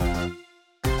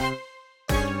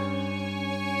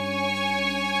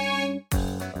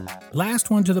Last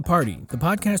One to the Party, the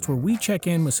podcast where we check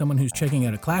in with someone who's checking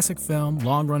out a classic film,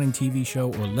 long-running TV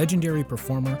show, or legendary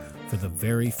performer for the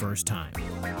very first time.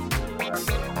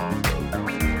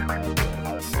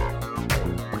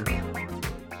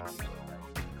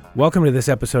 Welcome to this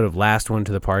episode of Last One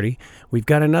to the Party. We've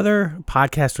got another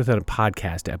podcast within a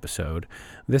podcast episode.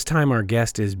 This time our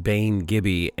guest is Bain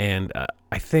Gibby, and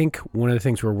I think one of the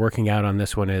things we're working out on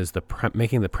this one is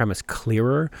making the premise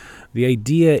clearer. The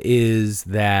idea is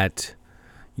that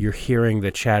you're hearing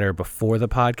the chatter before the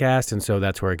podcast, and so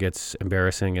that's where it gets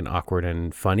embarrassing and awkward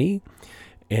and funny.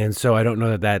 And so I don't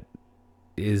know that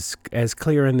is as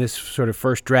clear in this sort of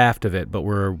first draft of it, but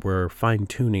we're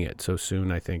fine-tuning it so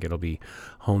soon. I think it'll be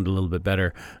honed a little bit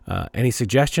better. Any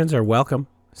suggestions are welcome.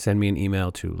 Send me an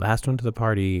email to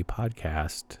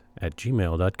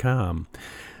lastonetothepartypodcast@gmail.com.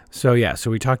 So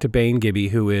we talked to Bain Gibby,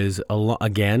 who is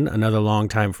again another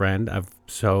longtime friend. I'm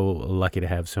so lucky to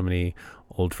have so many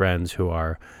old friends who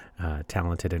are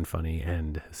talented and funny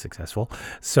and successful.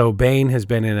 So Bain has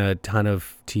been in a ton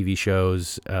of TV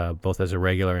shows, both as a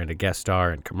regular and a guest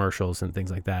star and commercials and things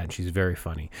like that. And she's very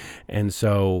funny. And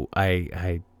so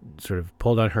I sort of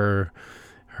pulled on her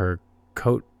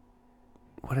coat.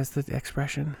 What is the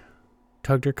expression?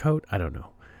 Tugged her coat? I don't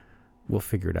know. We'll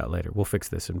figure it out later. We'll fix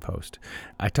this in post.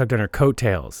 I tugged on her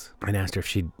coattails and asked her if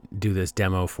she'd do this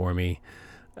demo for me.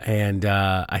 And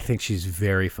I think she's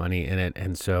very funny in it.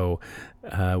 And so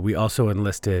we also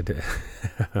enlisted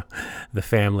the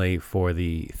family for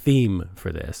the theme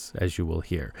for this, as you will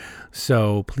hear.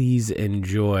 So please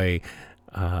enjoy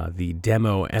the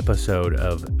demo episode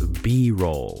of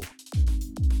B-Roll.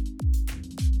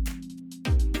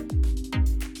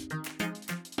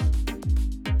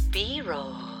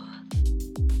 B-Roll.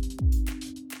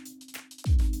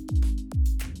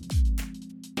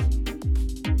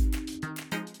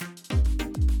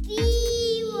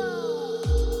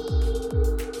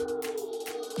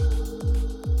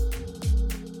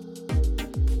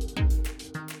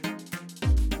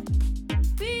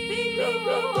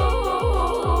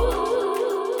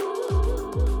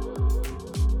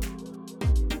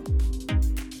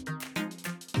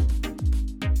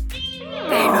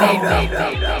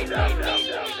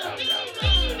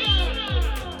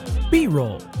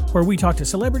 B-Roll, where we talk to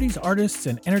celebrities, artists,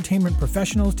 and entertainment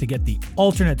professionals to get the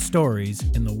alternate stories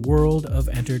in the world of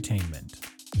entertainment.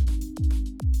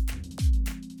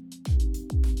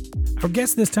 Our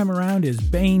guest this time around is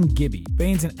Bain Gibby.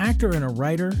 Bain's an actor and a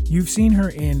writer. You've seen her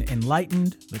in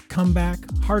Enlightened, The Comeback,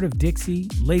 Heart of Dixie,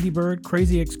 Lady Bird,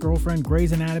 Crazy Ex-Girlfriend,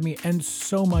 Grey's Anatomy, and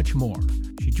so much more.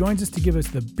 She joins us to give us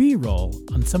the B-roll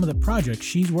on some of the projects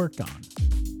she's worked on.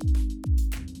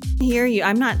 Hear you.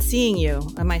 I'm not seeing you.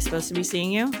 Am I supposed to be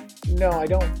seeing you? No, I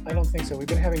don't think so. We've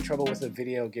been having trouble with the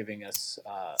video giving us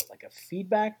like a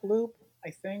feedback loop, I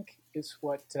think, is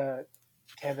what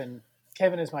Kevin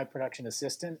is my production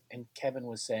assistant, and Kevin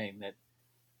was saying that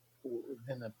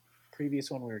in the previous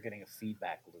one we were getting a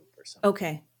feedback loop or something.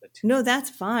 Okay. No,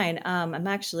 that's fine. I'm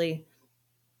actually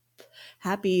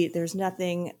happy there's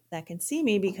nothing that can see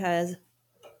me because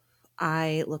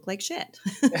I look like shit.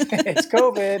 It's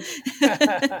COVID.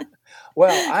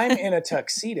 Well, I'm in a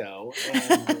tuxedo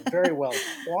and very well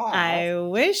coiffed. I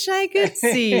wish I could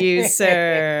see you,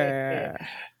 sir.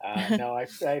 No, I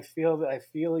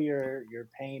feel your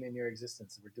pain in your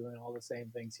existence. We're doing all the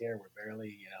same things here. We're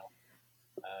barely,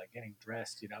 getting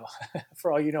dressed.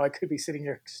 For all you know, I could be sitting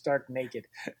here stark naked.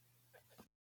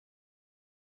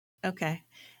 Okay.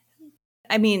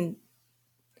 I mean,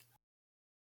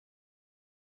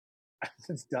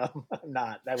 it's dumb. I'm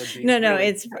not. That would be no,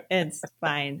 really... it's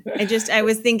fine. I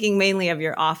was thinking mainly of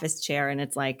your office chair, and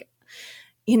it's like,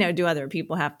 do other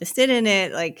people have to sit in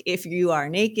it? Like, if you are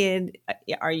naked,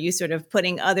 are you sort of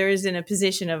putting others in a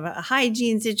position of a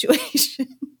hygiene situation?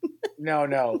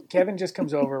 No. Kevin just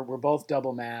comes over. We're both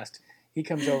double masked. He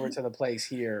comes over to the place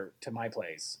here, to my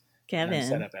place. Kevin.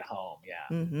 Set up at home, yeah.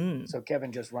 Mm-hmm. So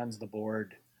Kevin just runs the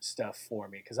board stuff for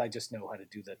me because I just know how to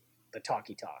do the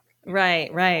talky talk. Right.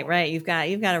 You've got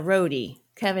a roadie.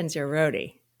 Kevin's your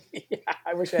roadie. Yeah,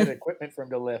 I wish I had equipment for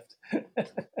him to lift.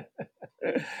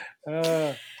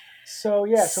 So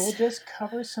we'll just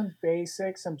cover some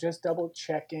basics. I'm just double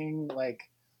checking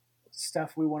like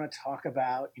stuff we want to talk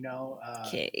about.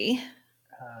 Okay.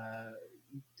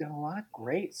 You've done a lot of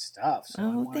great stuff.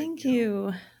 So thank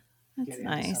you. That's get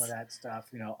nice. Into some of that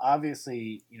stuff.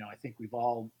 Obviously, I think we've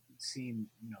all seen,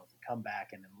 The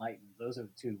Comeback and Enlightened. Those are the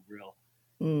two real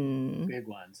big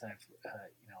ones. I've,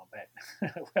 bet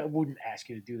I wouldn't ask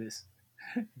you to do this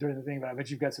during the thing, but I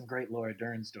bet you've got some great Laura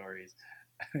Dern stories.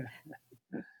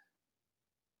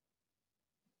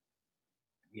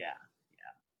 Yeah.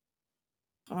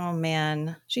 Oh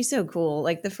man, she's so cool.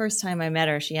 Like the first time I met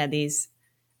her, she had these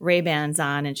Ray-Bans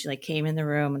on and she like came in the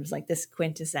room and was like this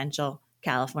quintessential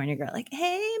California girl. Like,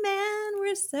 hey man,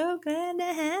 we're so glad to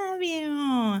have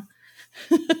you.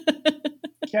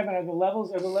 Kevin, are the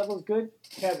levels good?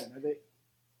 Kevin,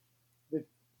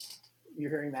 you're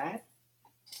hearing that?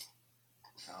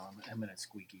 Oh, I'm in a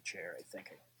squeaky chair. I think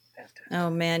I have to. Oh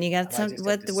man, you got some.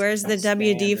 Where's the stand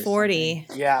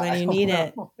WD-40 Yeah, when you need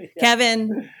it? Yeah.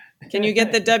 Kevin, can you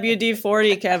get the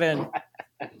WD-40, Kevin?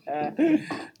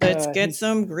 Let's get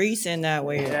some grease in that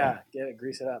way. Yeah, get it,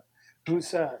 grease it up.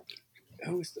 Was there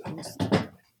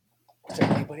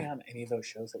anybody on any of those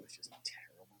shows that was just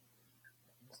terrible?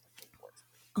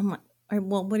 Oh my.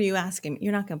 Well, what are you asking?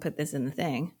 You're not going to put this in the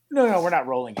thing. No, we're not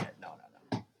rolling it. No.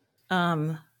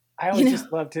 I always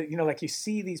just love to, like you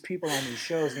see these people on these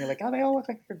shows and you're like, oh, they all look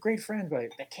like they're great friends, but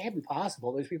that can't be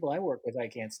possible. There's people I work with I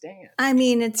can't stand. I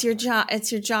mean, it's your job.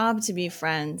 It's your job to be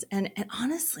friends. And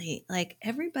honestly, like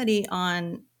everybody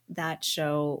on that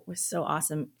show was so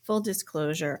awesome. Full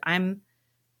disclosure, I'm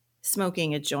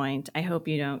smoking a joint. I hope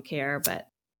you don't care, but.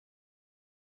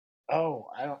 Oh,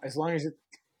 I don't, as long as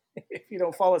if you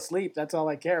don't fall asleep, that's all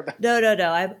I care about.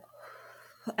 No.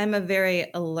 I'm a very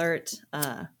alert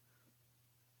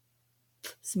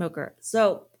smoker.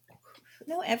 So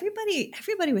no, everybody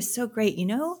was so great. You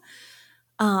know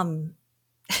who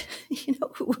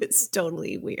was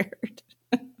totally weird?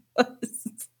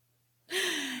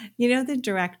 The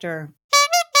director.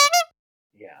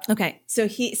 Yeah. Okay. So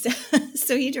he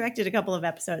directed a couple of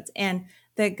episodes and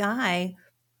the guy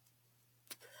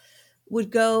would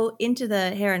go into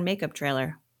the hair and makeup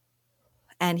trailer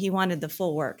and he wanted the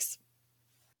full works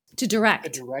to direct. A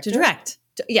director? To direct.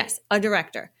 Yes, a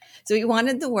director. So he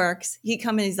wanted the works. He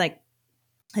come in, he's like,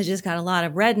 I just got a lot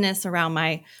of redness around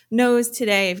my nose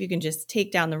today. If you can just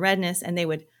take down the redness. And they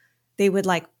would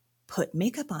like put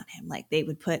makeup on him. Like they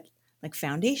would put like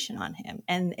foundation on him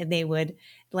and they would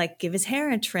like give his hair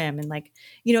a trim and like,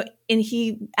 and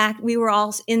we were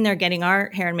all in there getting our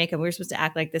hair and makeup. We were supposed to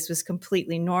act like this was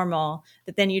completely normal,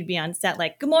 but then you'd be on set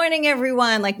like, good morning,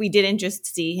 everyone. Like we didn't just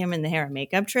see him in the hair and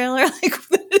makeup trailer. Like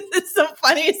it's the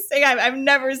funniest thing. I've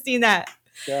never seen that.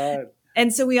 God.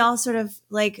 And so we all sort of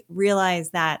like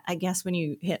realized that I guess when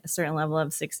you hit a certain level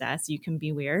of success, you can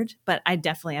be weird, but I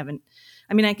definitely haven't.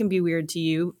 I mean, I can be weird to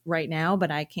you right now,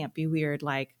 but I can't be weird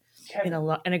like Kevin,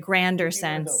 in a grander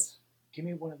sense. Give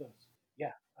me one of those.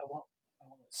 Yeah, I won't.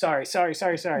 Sorry. It's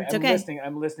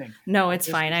I'm listening. No, it's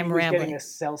fine. I'm rambling. Getting a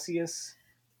Celsius,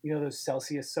 those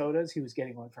Celsius sodas. He was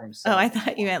getting one for himself. Oh, I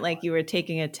thought you meant like you were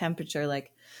taking a temperature.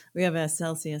 Like we have a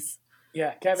Celsius.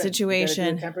 Yeah, Kevin. Situation.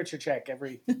 You gotta do a temperature check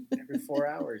every 4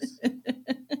 hours.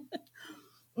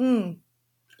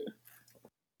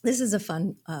 This is a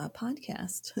fun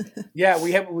podcast. Yeah,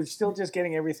 we're still just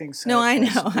getting everything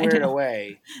squared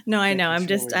away. No, I know.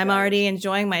 I'm already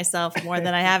enjoying myself more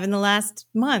than I have in the last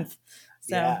month.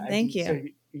 So thank you. So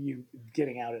you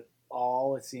getting out at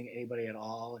all and seeing anybody at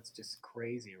all, it's just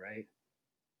crazy, right?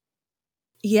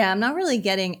 Yeah, I'm not really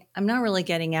getting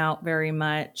out very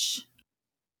much.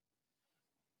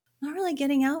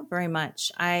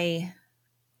 I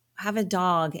have a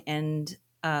dog and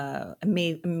I've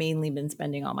mainly been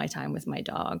spending all my time with my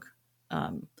dog.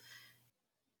 Like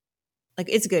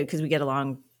it's good because we get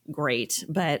along great,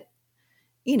 but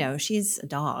she's a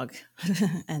dog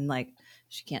and like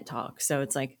she can't talk. So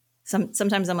it's like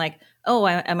sometimes I'm like, oh,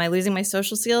 am I losing my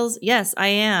social skills? Yes, I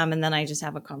am. And then I just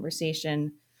have a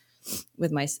conversation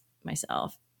with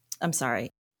myself. I'm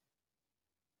sorry.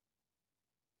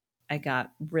 I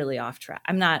got really off track.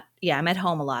 I'm at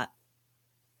home a lot.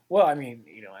 Well, I mean,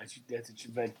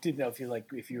 but I didn't know if you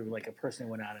were like a person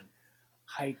who went out and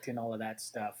hiked and all of that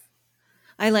stuff.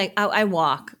 I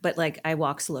walk, but like I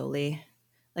walk slowly.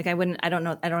 Like I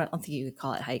don't think you could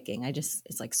call it hiking.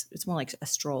 It's more like a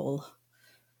stroll.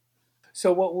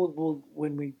 So what we'll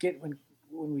when we get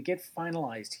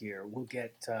finalized here, we'll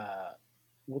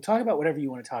talk about whatever you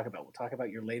want to talk about. We'll talk about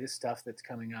your latest stuff that's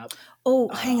coming up. Oh,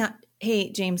 hang on.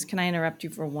 Hey, James, can I interrupt you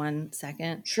for 1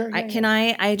 second? Sure.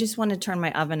 Yeah, I just want to turn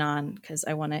my oven on because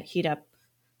I want to heat up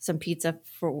some pizza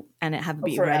and have it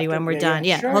be ready when we're done.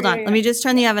 Yeah, sure, hold on. Let me just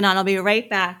turn the oven on. I'll be right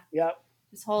back. Yep.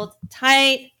 Just hold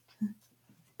tight.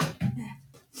 I'm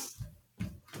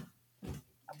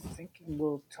thinking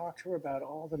we'll talk to her about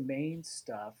all the main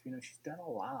stuff. She's done a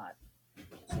lot.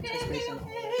 So touch base on all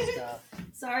that stuff.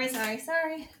 Sorry.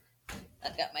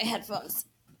 I've got my headphones.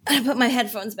 I put my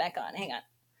headphones back on. Hang on.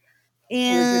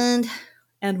 And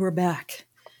we're back.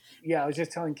 Yeah, I was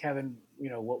just telling Kevin,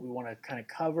 what we want to kind of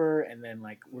cover, and then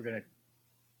like we're gonna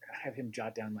have him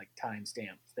jot down like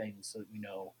timestamp things so that we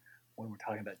know when we're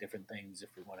talking about different things if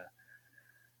we want to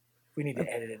We need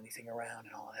to edit anything around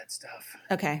and all of that stuff.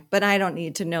 Okay, but I don't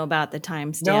need to know about the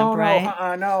timestamp,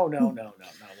 right? No.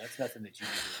 That's nothing that you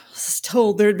need to I was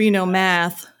told there'd be no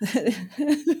math.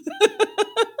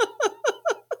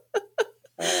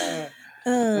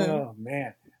 Oh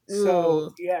man.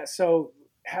 So yeah, so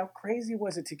how crazy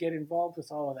was it to get involved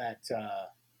with all of that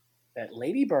that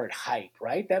Lady Bird hype,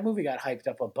 right? That movie got hyped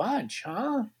up a bunch,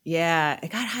 huh? Yeah,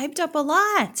 it got hyped up a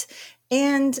lot.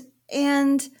 And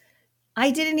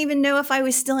I didn't even know if I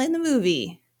was still in the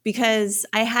movie because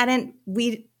there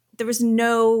was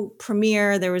no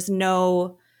premiere, there was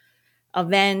no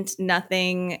event,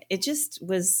 nothing. It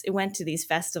went to these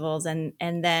festivals and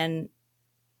then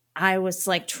I was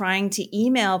like trying to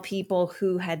email people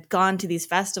who had gone to these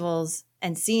festivals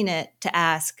and seen it to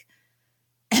ask,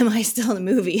 am I still in the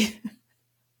movie?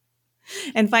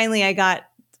 And finally I got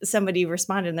somebody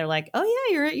responded and they're like, oh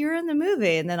yeah, you're in the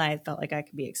movie. And then I felt like I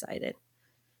could be excited.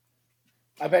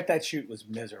 I bet that shoot was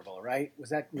miserable, right? Was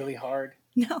that really hard?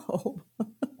 No.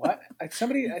 What?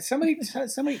 Somebody,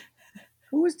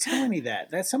 who was telling me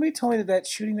that? Somebody told me that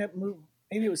shooting that movie,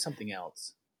 maybe it was something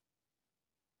else.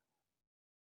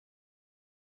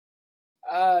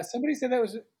 Somebody said that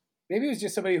was, maybe it was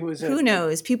just somebody who was. Who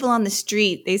knows? People on the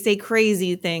street, they say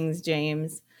crazy things,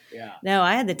 James. Yeah. No,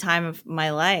 I had the time of my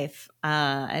life.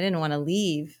 I didn't want to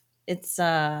leave. It's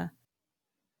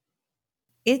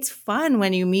fun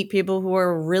when you meet people who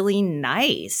are really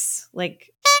nice,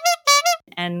 like,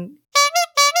 and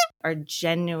are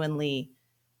genuinely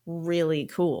really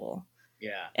cool.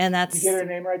 Yeah. And that's. Did you get her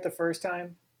name right the first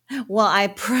time? Well, I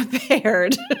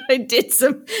prepared. I did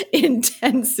some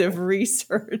intensive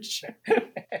research.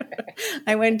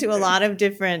 I went to a lot of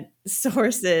different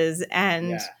sources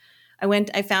and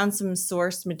I found some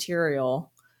source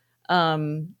material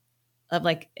of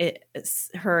like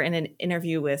her in an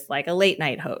interview with like a late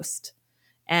night host.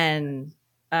 And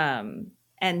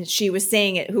she was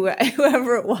saying it,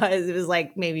 whoever it was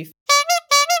like maybe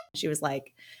she was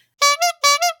like,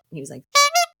 he was like,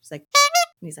 and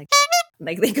he's like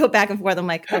they go back and forth. I'm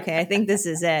like, okay, I think this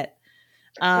is it.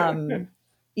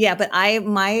 Yeah, but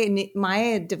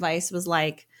my device was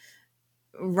like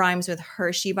rhymes with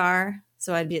Hershey bar,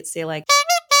 so I'd say like,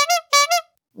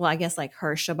 well, I guess like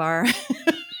Hershey bar.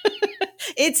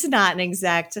 It's not an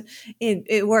exact.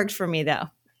 It worked for me though.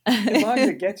 As long as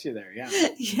it gets you there, yeah.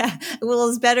 Yeah, well,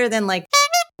 it's better than like,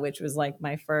 which was like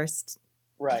my first.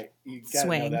 Right, you gotta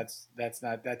swing. know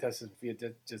that doesn't feel,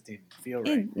 just didn't feel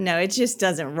right. No, it just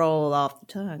doesn't roll off the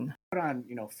tongue. Put on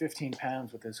 15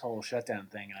 pounds with this whole shutdown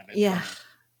thing, and I've been yeah.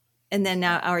 And then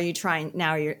now, are you trying?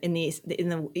 Now you're in the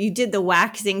you did the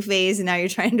waxing phase, and now you're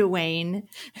trying to wane.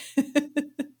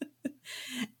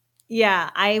 Yeah,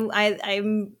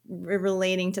 I'm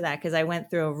relating to that because I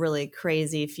went through a really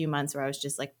crazy few months where I was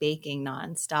just like baking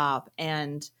nonstop,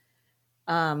 and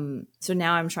so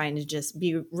now I'm trying to just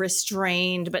be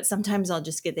restrained, but sometimes I'll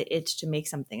just get the itch to make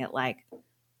something at like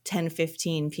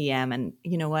 10-15 p.m. and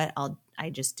you know what? I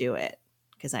just do it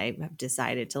because I have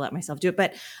decided to let myself do it.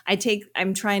 But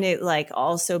I'm trying to like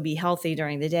also be healthy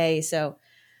during the day. So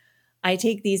I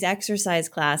take these exercise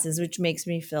classes, which makes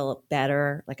me feel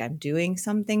better, like I'm doing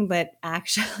something. But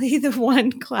actually, the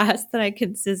one class that I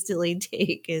consistently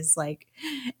take is like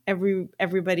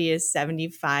everybody is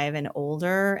 75 and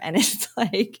older, and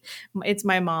it's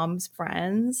my mom's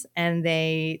friends, and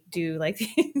they do like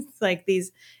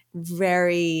these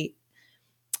very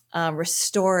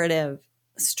restorative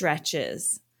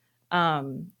stretches,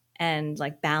 and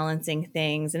like balancing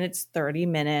things, and it's 30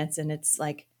 minutes, and it's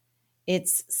like.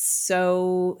 It's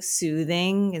so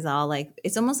soothing. It's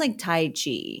almost like Tai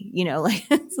Chi, like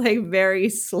it's like very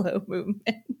slow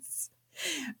movements.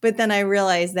 But then I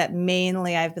realized that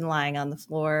mainly I've been lying on the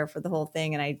floor for the whole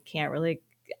thing and I can't really,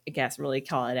 I guess, really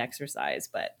call it exercise,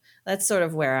 but that's sort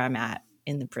of where I'm at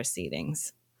in the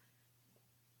proceedings.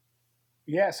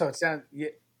 Yeah. So it sounds,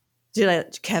 yeah.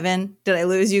 Kevin, did I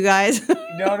lose you guys?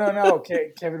 No.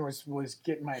 Kevin was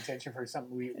getting my attention for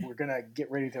something. We're going to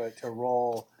get ready to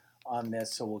roll on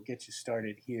this, so we'll get you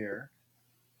started here.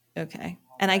 Okay.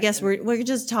 And I guess we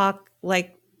just talk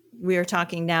like we're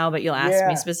talking now, but you'll ask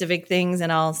me specific things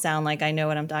and I'll sound like I know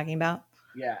what I'm talking about.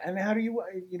 Yeah. And how do you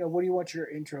what do you want your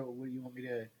intro? What do you want me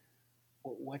to,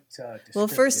 what well,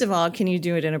 first of all, can you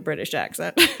do it in a British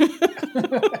accent?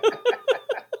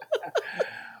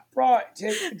 Right,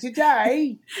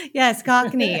 today. Yes,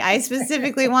 Cockney. I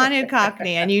specifically wanted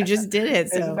Cockney, and you just did it.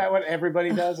 So. Isn't that what everybody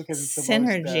does? Because it's the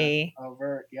synergy. Most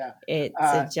overt. Yeah. It's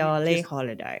a jolly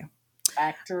holiday.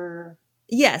 Actor.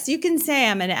 Yes, you can say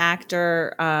I'm an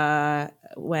actor.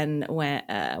 When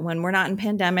we're not in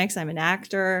pandemics, I'm an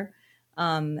actor,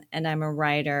 and I'm a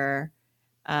writer.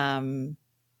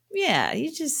 Yeah,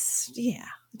 just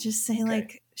say Okay.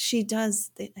 like she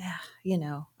does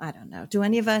I don't know. Do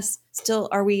any of us still,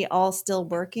 are we all still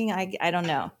working? I don't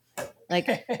know.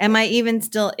 Like, am I even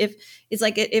still, if it's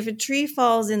like, if a tree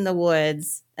falls in the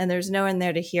woods and there's no one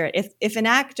there to hear it, if an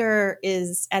actor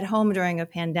is at home during a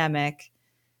pandemic,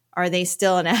 are they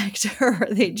still an actor? Or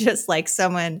are they just like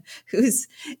someone who's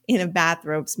in a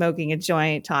bathrobe smoking a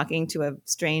joint, talking to a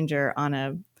stranger on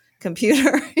a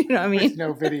computer? You know what I With mean?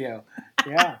 no video.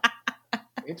 Yeah.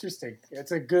 Interesting.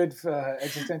 It's a good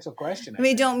existential question. I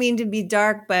mean, don't mean to be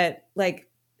dark, but like,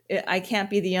 I can't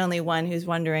be the only one who's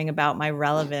wondering about my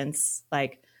relevance,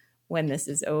 like when this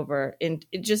is over, in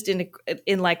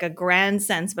like a grand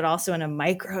sense, but also in a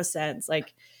micro sense.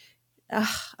 Like,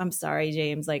 I'm sorry,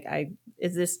 James. Like,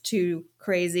 is this too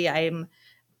crazy? I'm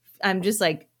just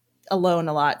like alone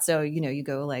a lot. So, you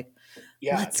go like,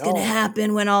 what's going to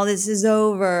happen when all this is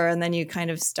over? And then you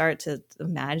kind of start to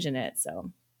imagine it.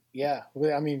 So, yeah.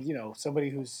 I mean, somebody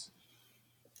who's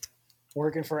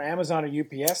working for Amazon or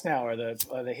UPS now are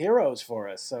the heroes for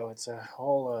us. So it's a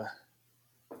whole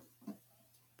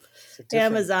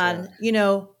Amazon,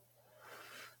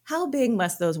 how big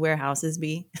must those warehouses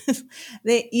be?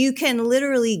 You can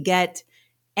literally get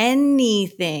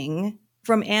anything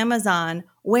from Amazon.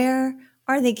 Where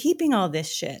are they keeping all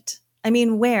this shit? I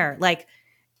mean, where? Like,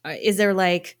 is there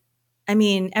like, I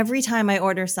mean, every time I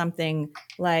order something,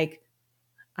 like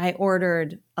I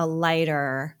ordered a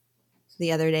lighter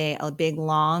the other day, a big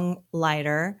long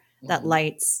lighter that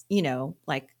lights,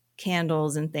 like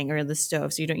candles and thing, or the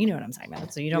stove. So you know what I'm talking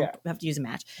about. So you don't have to use a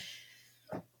match.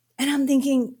 And I'm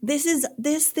thinking, this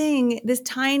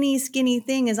tiny skinny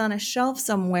thing is on a shelf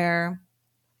somewhere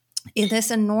in this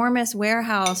enormous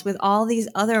warehouse with all these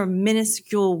other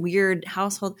minuscule weird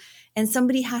household, and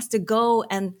somebody has to go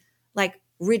and like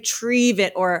retrieve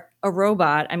it, or a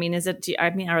robot. I mean,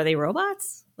 are they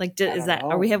robots? Like,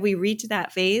 have we reached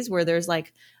that phase where there's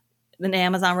like an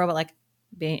Amazon robot, like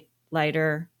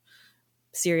lighter,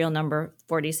 serial number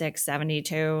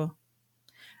 4672?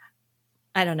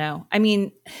 I don't know. I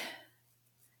mean,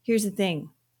 here's the thing.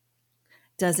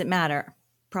 Does it matter?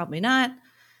 Probably not.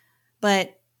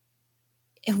 But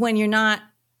when you're not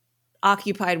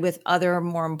occupied with other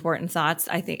more important thoughts,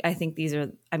 I think these are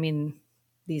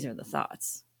the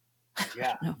thoughts. Yeah. I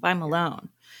don't know if I'm alone.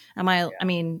 I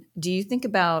mean, do you think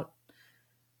about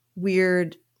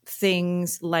weird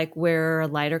things like where a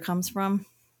lighter comes from?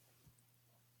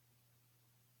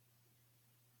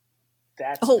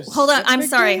 Hold on. I'm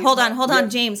sorry. Hold on,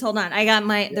 James. Hold on. I got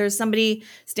there's somebody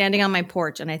standing on my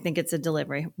porch, and I think it's a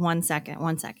delivery. One second.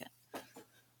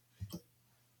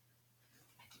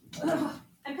 Oh,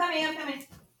 I'm coming.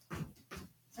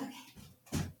 Okay.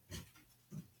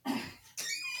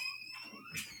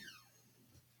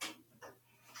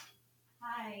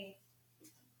 Hi.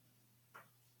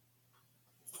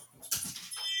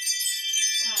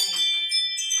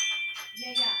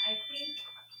 Yeah. I think,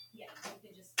 you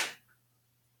could just,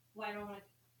 well, I don't want to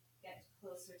get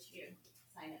closer to you.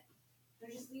 Sign it. So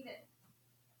just leave it.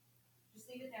 Just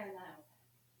leave it there and then I will.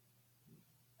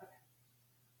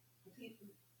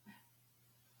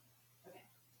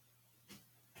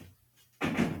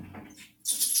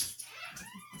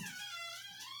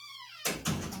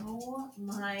 Oh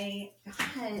my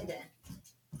God.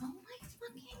 Oh my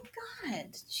fucking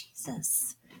God.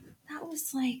 Jesus. That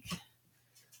was like,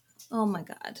 oh my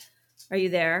God. Are you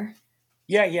there?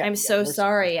 Yeah. I'm so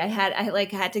sorry. I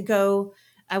had to go.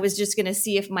 I was just going to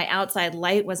see if my outside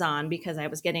light was on because I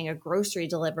was getting a grocery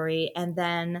delivery. And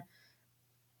then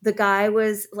the guy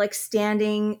was like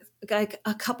standing like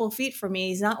a couple feet from me.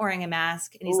 He's not wearing a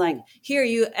mask. And he's like, here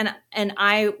you, and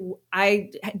I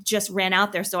just ran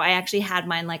out there. So I actually had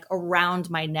mine like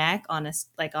around my neck on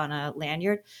a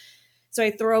lanyard. So I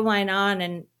throw mine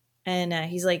on and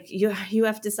he's like, you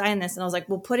have to sign this. And I was like,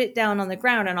 well, put it down on the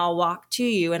ground and I'll walk to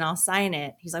you and I'll sign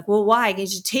it. He's like, well, why?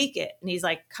 Can't you take it? And he's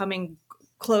like coming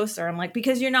closer. I'm like,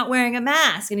 because you're not wearing a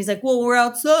mask. And he's like, well, we're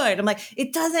outside. I'm like,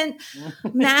 it doesn't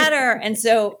matter. And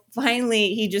so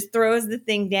finally he just throws the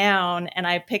thing down and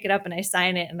I pick it up and I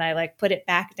sign it and I like put it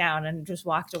back down and just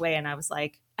walked away. And I was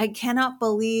like, I cannot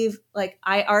believe like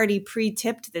I already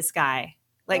pre-tipped this guy.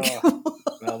 Like,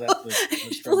 well,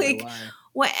 that's like,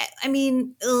 what? I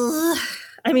mean,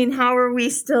 how are we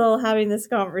still having this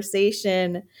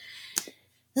conversation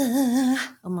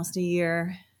almost a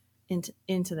year into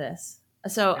this?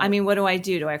 So, I mean, what do I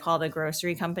do? Do I call the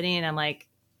grocery company and I'm like,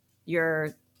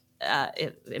 your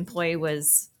employee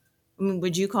was,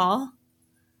 would you call?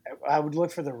 I would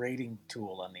look for the rating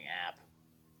tool on the app.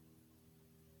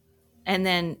 And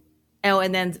then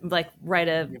like write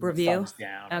a review. Thumbs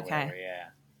down. Okay. Whatever, yeah.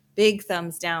 Big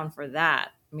thumbs down for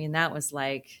that. I mean, that was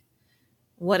like,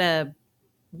 what a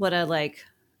like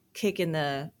kick in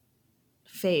the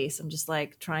face. I'm just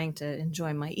like trying to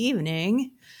enjoy my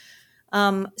evening.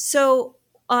 So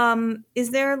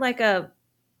is there like a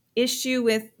issue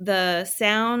with the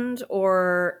sound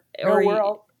or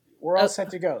No, we're all oh, set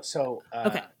to go. So,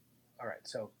 okay. all right.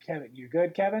 So, Kevin, you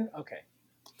good, Kevin? Okay.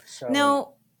 So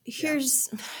Now, yeah.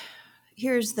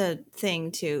 here's the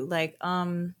thing too. Like,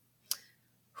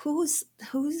 who's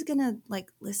gonna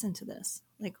like listen to this?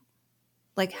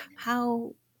 Like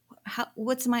how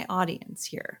what's my audience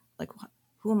here? Like,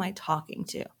 who am I talking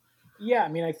to? Yeah, I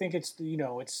mean, I think it's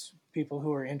it's people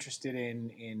who are interested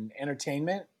in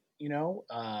entertainment.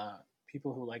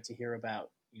 People who like to hear about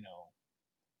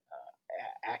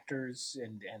actors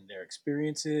and their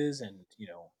experiences, and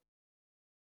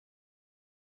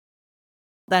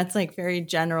That's like very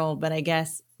general, but I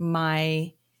guess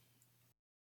my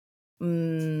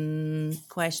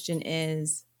question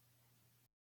is,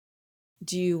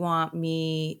 do you want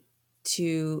me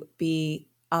to be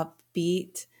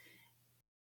upbeat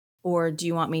or do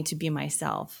you want me to be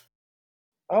myself?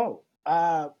 oh,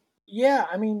 yeah.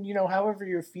 I mean, however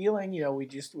you're feeling,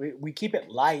 we keep it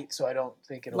light, so I don't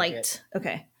think it'll get. Light.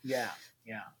 Okay. Yeah.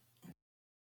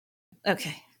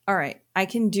 Okay. All right. I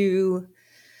can do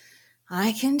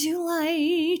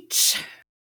light,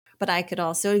 but I could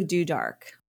also do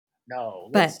dark. No,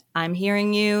 But I'm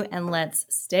hearing you, and let's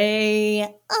stay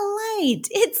light.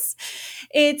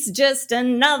 It's just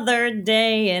another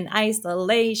day in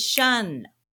isolation.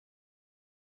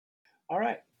 All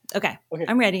right. Okay. Okay.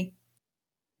 I'm ready.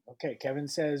 Okay. Kevin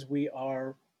says we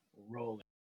are rolling.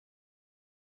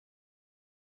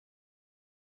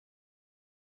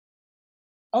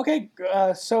 Okay.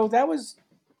 So that was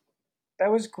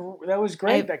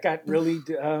great. That got really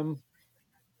deep.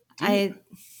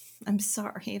 I'm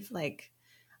sorry if like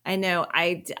I know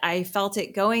I felt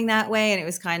it going that way, and it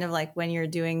was kind of like when you're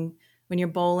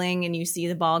bowling and you see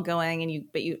the ball going and you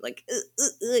like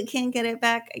I can't get it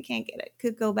back. I can't get it.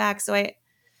 Could go back. So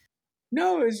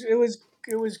No, it was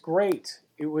great.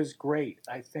 It was great.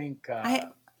 I think.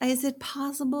 is it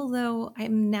possible though?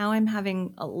 I'm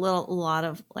having a lot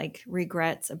of like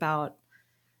regrets about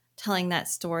telling that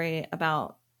story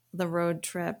about the road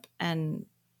trip and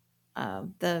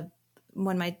the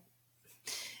when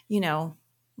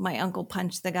my uncle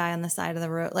punched the guy on the side of the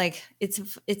road. Like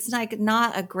it's like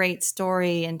not a great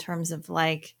story in terms of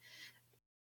like,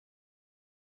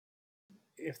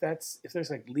 if there's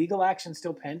like legal action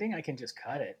still pending, I can just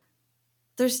cut it.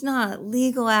 there's not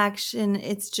legal action.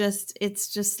 It's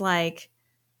just like,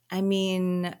 I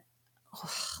mean,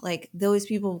 like those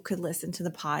people could listen to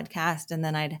the podcast and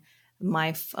then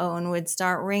my phone would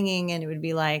start ringing and it would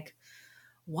be like,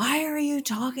 why are you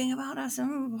talking about us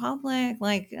in public?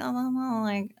 Like,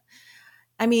 like,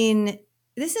 I mean,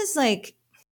 this is like,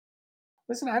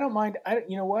 Listen, I don't mind.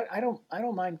 You know what? I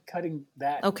don't mind cutting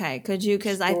that. okay, could you?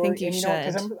 Because I think you and, should.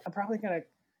 Because I'm probably gonna.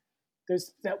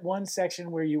 There's that one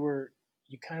section where you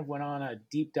kind of went on a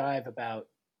deep dive about,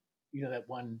 that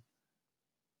one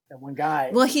guy.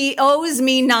 Well, he owes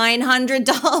me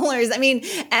 $900. I mean,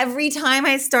 every time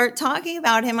I start talking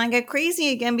about him, I get crazy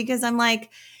again because I'm like,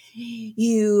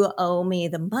 you owe me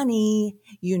the money.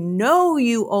 You know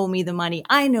you owe me the money.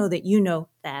 I know that you know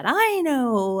that I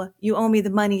know you owe me the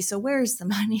money. So where's the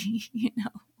money?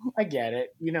 I get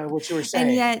it. You know what you were saying.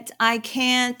 And yet I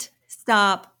can't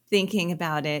stop thinking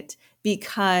about it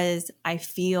because I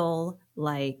feel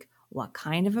like what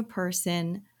kind of a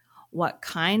person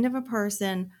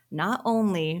not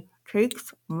only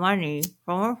takes money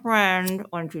from a friend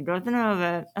when she doesn't have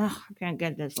it. Ugh, I can't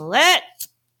get this lit.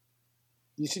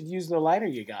 You should use the lighter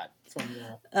you got from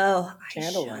the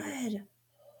candle lighter.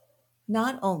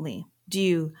 Not only do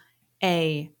you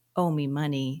owe me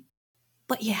money,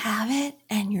 but you have it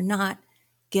and you're not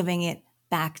giving it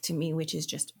back to me, which is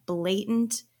just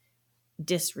blatant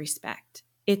disrespect.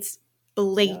 It's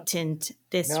blatant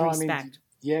disrespect. No, I mean,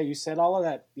 yeah, you said all of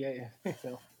that. Yeah.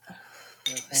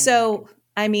 So,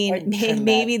 I mean,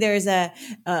 maybe there's a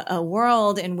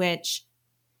world in which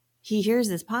he hears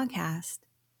this podcast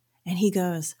and he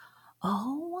goes,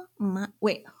 "Oh my!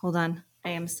 Wait, hold on.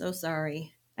 I am so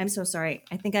sorry. I'm so sorry.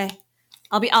 I think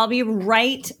I'll be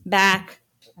right back."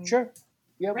 Sure.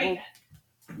 Yeah, we're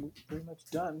pretty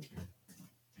much done.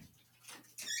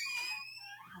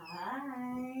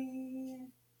 Hi.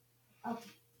 Oh,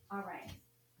 all right.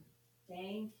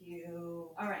 Thank you.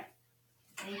 All right.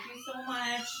 Thank you so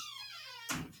much.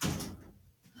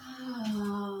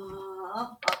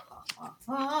 Oh.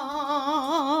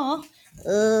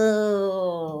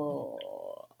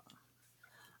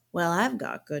 Well, I've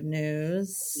got good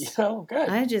news. Oh, good.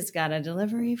 I just got a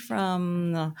delivery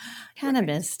from the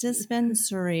cannabis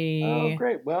dispensary. Oh,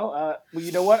 great. Well,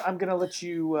 you know what? I'm going to let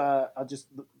you. I'll just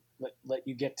let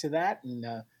you get to that, and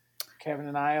Kevin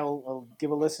and I'll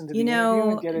give a listen to the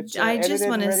interview and get it. I just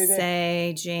want to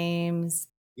say, James,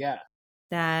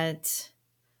 that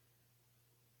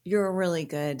you're a really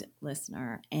good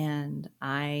listener, and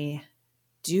I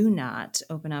do not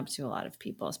open up to a lot of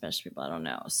people, especially people I don't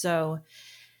know. So,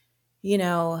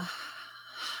 I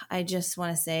just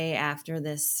want to say after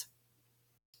this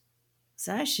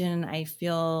session, I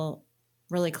feel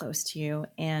really close to you,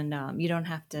 and you don't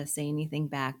have to say anything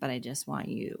back, but I just want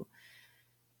you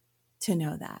to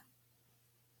know that.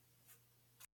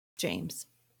 James.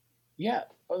 Yeah.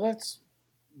 Well, that's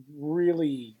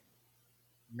really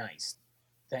nice.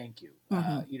 Thank you.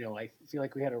 Mm-hmm. I feel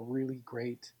like we had a really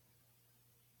great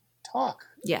talk.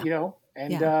 Yeah.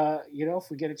 And if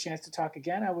we get a chance to talk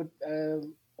again, I would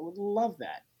love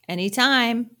that.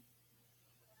 Anytime.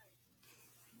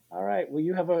 All right. Well,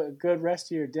 you have a good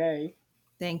rest of your day.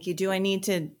 Thank you. Do I need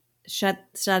to shut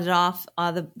it off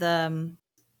the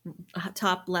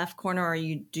top left corner, or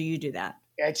do you do that?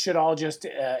 It should all just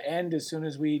end as soon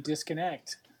as we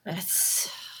disconnect.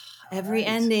 Every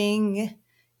ending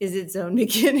is its own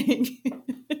beginning.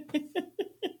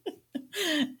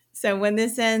 So when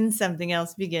this ends, something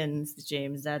else begins,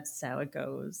 James. That's how it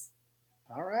goes.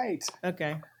 All right.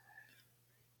 Okay.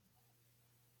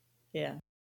 Yeah.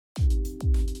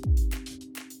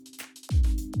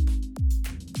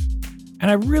 And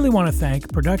I really want to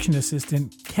thank production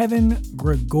assistant Kevin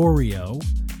Gregorio.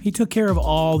 He took care of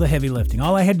all the heavy lifting.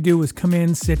 All I had to do was come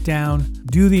in, sit down,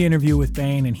 do the interview with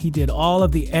Bain, and he did all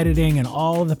of the editing and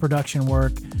all of the production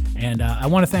work. And I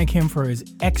want to thank him for his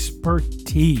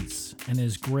expertise and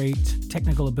his great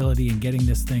technical ability in getting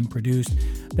this thing produced.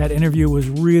 That interview was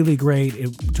really great.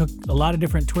 It took a lot of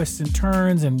different twists and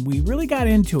turns, and we really got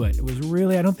into it. It was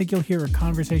really, I don't think you'll hear a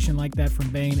conversation like that from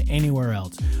Bain anywhere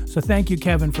else. So thank you,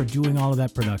 Kevin, for doing all of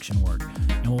that production work.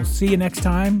 And we'll see you next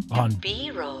time on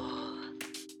B-Roll.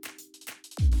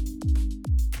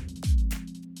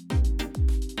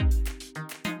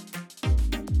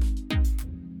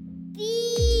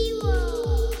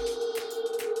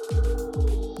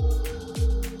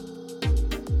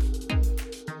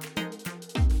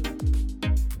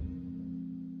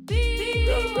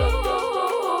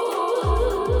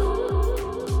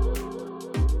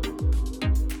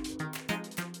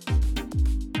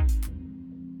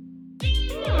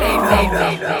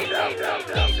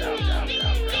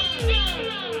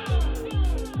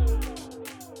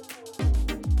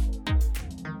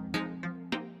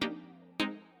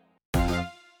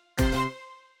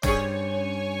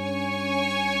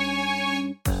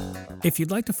 If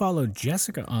you'd like to follow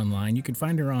Jessica online, you can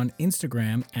find her on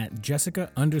Instagram at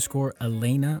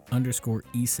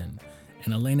Jessica_Elena_Eason.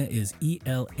 And Elena is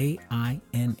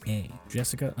E-L-A-I-N-A.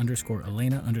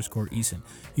 Jessica_Elena_Eason.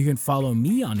 You can follow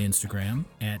me on Instagram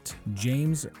at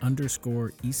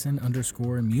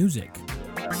James_Eason_music.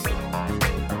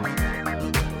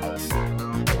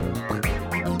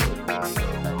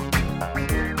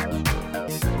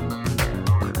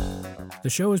 The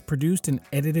show is produced and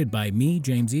edited by me,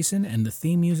 James Eason, and the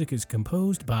theme music is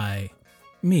composed by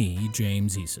me,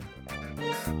 James Eason.